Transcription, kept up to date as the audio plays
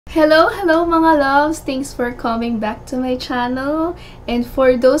Hello mga loves! Thanks for coming back to my channel. And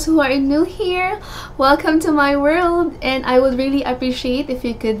for those who are new here, welcome to my world. And I would really appreciate if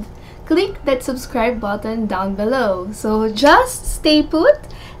you could click that subscribe button down below. So just stay put,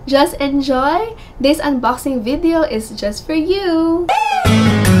 just enjoy. This unboxing video is just for you.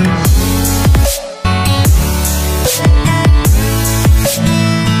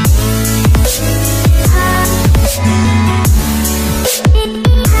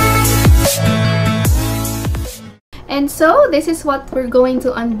 And so, this is what we're going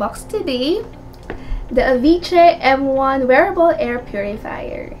to unbox today. The Aviche M1 Wearable Air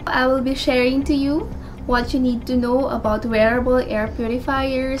Purifier. I will be sharing to you what you need to know about wearable air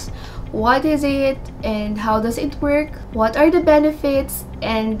purifiers, what is it, and how does it work, what are the benefits,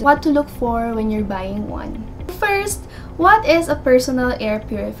 and what to look for when you're buying one. First, what is a personal air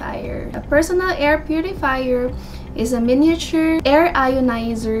purifier? A personal air purifier is a miniature air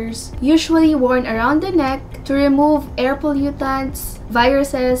ionizers usually worn around the neck to remove air pollutants,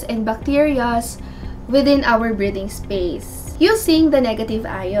 viruses, and bacteria within our breathing space using the negative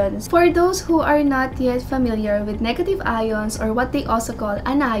ions. For those who are not yet familiar with negative ions, or what they also call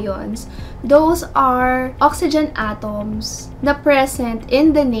anions, those are oxygen atoms na present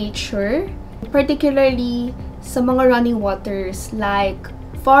in the nature, particularly sa mga running waters like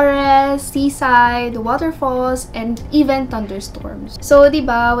forests, seaside, waterfalls, and even thunderstorms. So,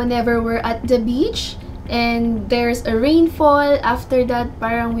 diba, whenever we're at the beach and there's a rainfall, after that,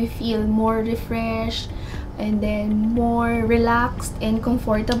 parang we feel more refreshed and then more relaxed and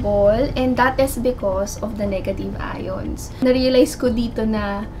comfortable, and that is because of the negative ions. Na-realize ko dito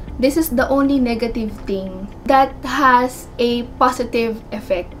na this is the only negative thing that has a positive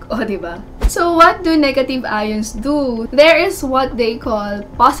effect. O, diba? So, what do negative ions do? There is what they call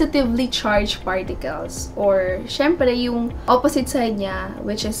positively charged particles, or syempre yung opposite side niya,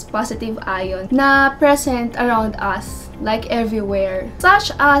 which is positive ion, na present around us, like everywhere,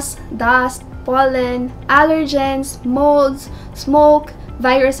 such as dust, pollen, allergens, molds, smoke,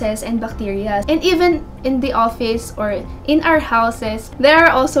 viruses, and bacteria. And even in the office or in our houses, they are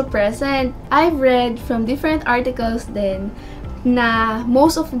also present. I've read from different articles then na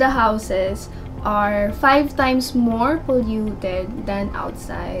most of the houses are 5 times more polluted than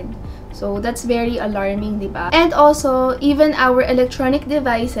outside. So that's very alarming, diba? And also, even our electronic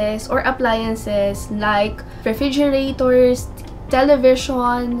devices or appliances like refrigerators,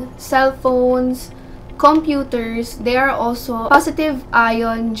 television, cell phones, computers, they are also positive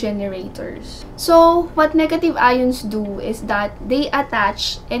ion generators. So what negative ions do is that they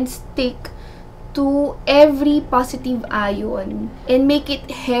attach and stick to every positive ion and make it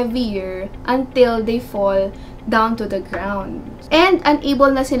heavier until they fall down to the ground. And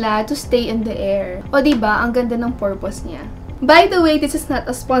unable na sila to stay in the air. O diba, ang ganda ng purpose niya. By the way, this is not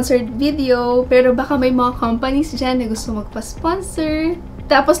a sponsored video, pero baka may mga companies dyan na gusto magpa-sponsor,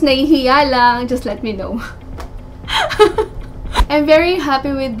 tapos nahihiya lang, just let me know. I'm very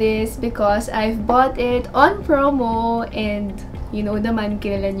happy with this because I've bought it on promo, and you know naman,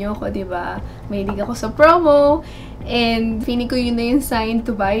 kilala nyo ako, diba? Mahilig ako sa promo, and feeling ko yun na yung sign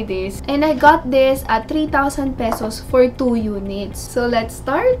to buy this. And I got this at 3,000 pesos for 2 units. So let's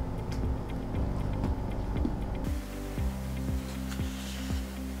start.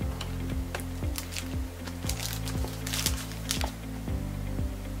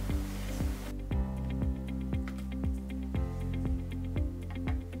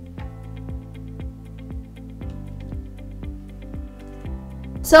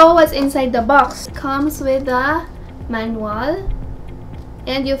 So, what's inside the box? Comes with the manual,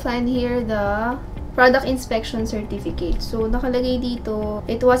 and you find here the product inspection certificate. So, nakalagay dito,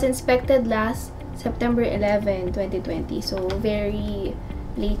 it was inspected last September 11, 2020. So, very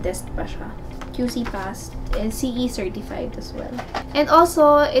latest pa siya. QC passed and CE certified as well. And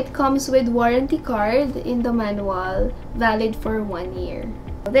also, it comes with warranty card in the manual, valid for 1 year.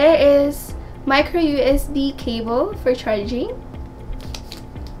 There is micro USB cable for charging.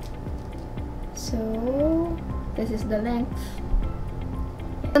 So, this is the length.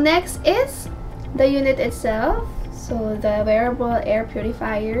 The next is the unit itself. So, the wearable air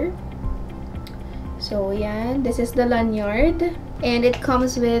purifier. So, yan. This is the lanyard. And it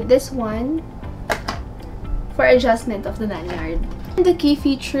comes with this one for adjustment of the lanyard. And the key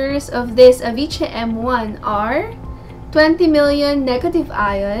features of this Aviche M1 are 20 million negative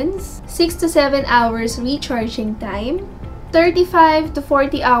ions, 6 to 7 hours recharging time, 35 to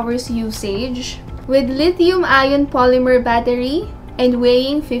 40 hours usage, with lithium-ion polymer battery, and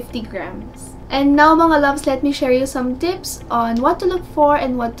weighing 50 grams. And now, mga loves, let me share you some tips on what to look for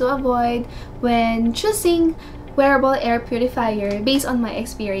and what to avoid when choosing wearable air purifier based on my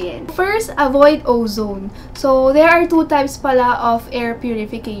experience. First, avoid ozone. So, there are two types pala of air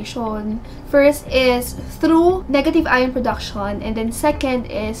purification. First is through negative ion production, and then second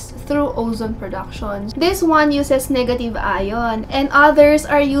is through ozone production. This one uses negative ion, and others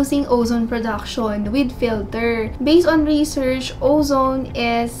are using ozone production with filter. Based on research, ozone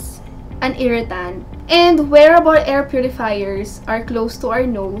is an irritant, and wearable air purifiers are close to our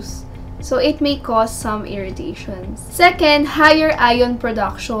nose, so it may cause some irritations. Second, higher ion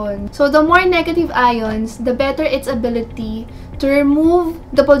production. So the more negative ions, the better its ability to remove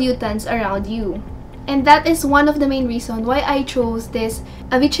the pollutants around you. And that is one of the main reasons why I chose this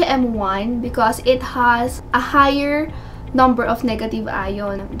Aviche M1, because it has a higher number of negative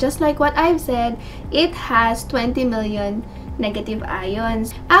ion. Just like what I've said, it has 20 million negative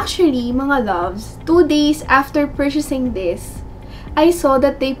ions. Actually, mga loves, 2 days after purchasing this, I saw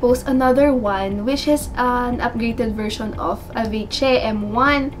that they post another one, which is an upgraded version of Aviche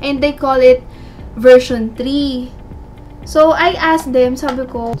M1, and they call it version 3. So, I asked them, sabi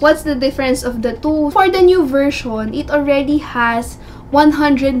ko, what's the difference of the two? For the new version, it already has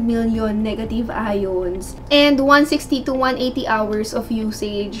 100 million negative ions and 160 to 180 hours of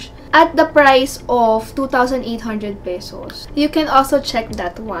usage at the price of 2,800 pesos. You can also check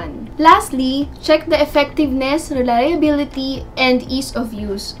that one. Lastly, check the effectiveness, reliability, and ease of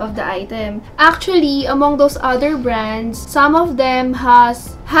use of the item. Actually, among those other brands, some of them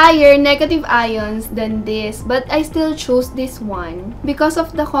has higher negative ions than this, but I still chose this one because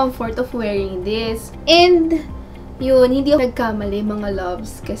of the comfort of wearing this. And yun, hindi ako nagkamali mga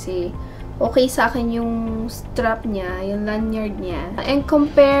loves kasi okay sa akin yung strap niya, yung lanyard niya. And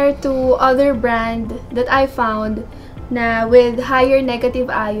compared to other brand that I found na with higher negative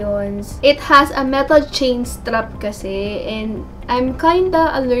ions, it has a metal chain strap kasi, and I'm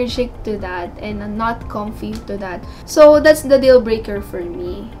kinda allergic to that and I'm not comfy to that. So that's the deal breaker for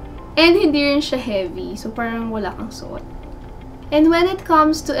me. And hindi rin siya heavy, so parang wala kang suot. And when it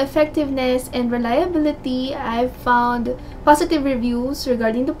comes to effectiveness and reliability, I've found positive reviews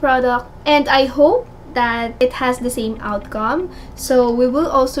regarding the product, and I hope that it has the same outcome. So we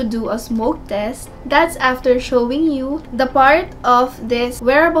will also do a smoke test. That's after showing you the part of this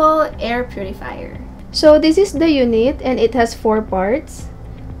wearable air purifier. So this is the unit, and it has 4 parts.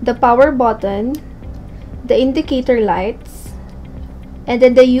 The power button, the indicator lights, and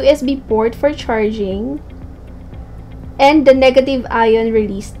then the USB port for charging, and the negative ion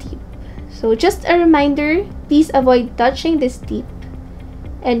release tip. So just a reminder, please avoid touching this tip.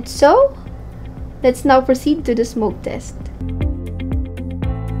 And so, let's now proceed to the smoke test.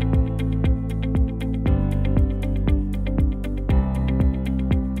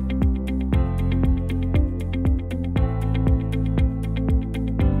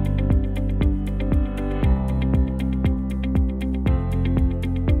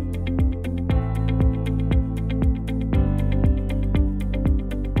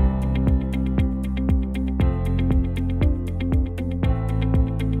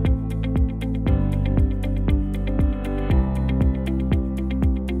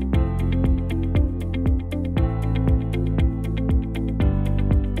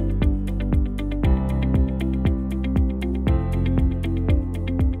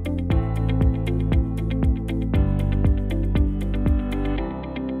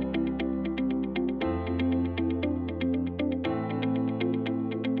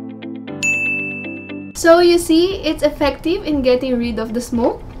 So you see, it's effective in getting rid of the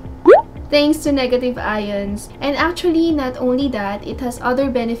smoke thanks to negative ions. And actually, not only that, it has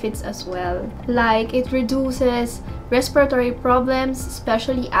other benefits as well. Like, it reduces respiratory problems,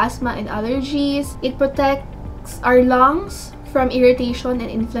 especially asthma and allergies. It protects our lungs from irritation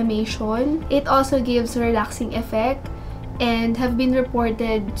and inflammation. It also gives a relaxing effect and have been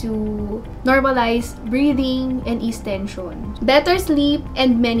reported to normalize breathing and ease tension, better sleep,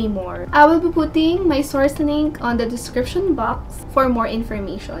 and many more. I will be putting my source link on the description box for more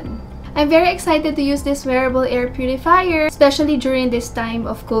information. I'm very excited to use this wearable air purifier, especially during this time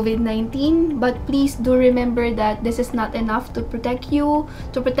of COVID-19. But please do remember that this is not enough to protect you,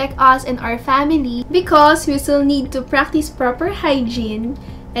 to protect us and our family, because we still need to practice proper hygiene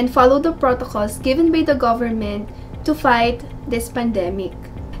and follow the protocols given by the government to fight this pandemic.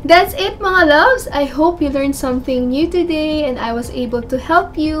 That's it, mga loves! I hope you learned something new today and I was able to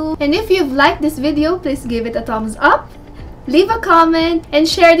help you. And if you've liked this video, please give it a thumbs up, leave a comment, and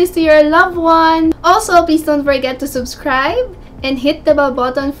share this to your loved one. Also, please don't forget to subscribe and hit the bell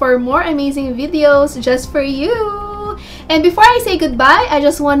button for more amazing videos just for you. And before I say goodbye, I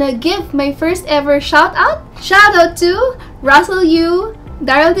just want to give my first ever shout out. Shout out to Russell Yu,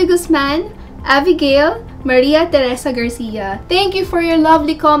 Daryl de Guzman, Abigail, Maria Teresa Garcia. Thank you for your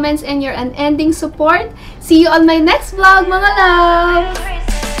lovely comments and your unending support. See you on my next vlog, mga loves!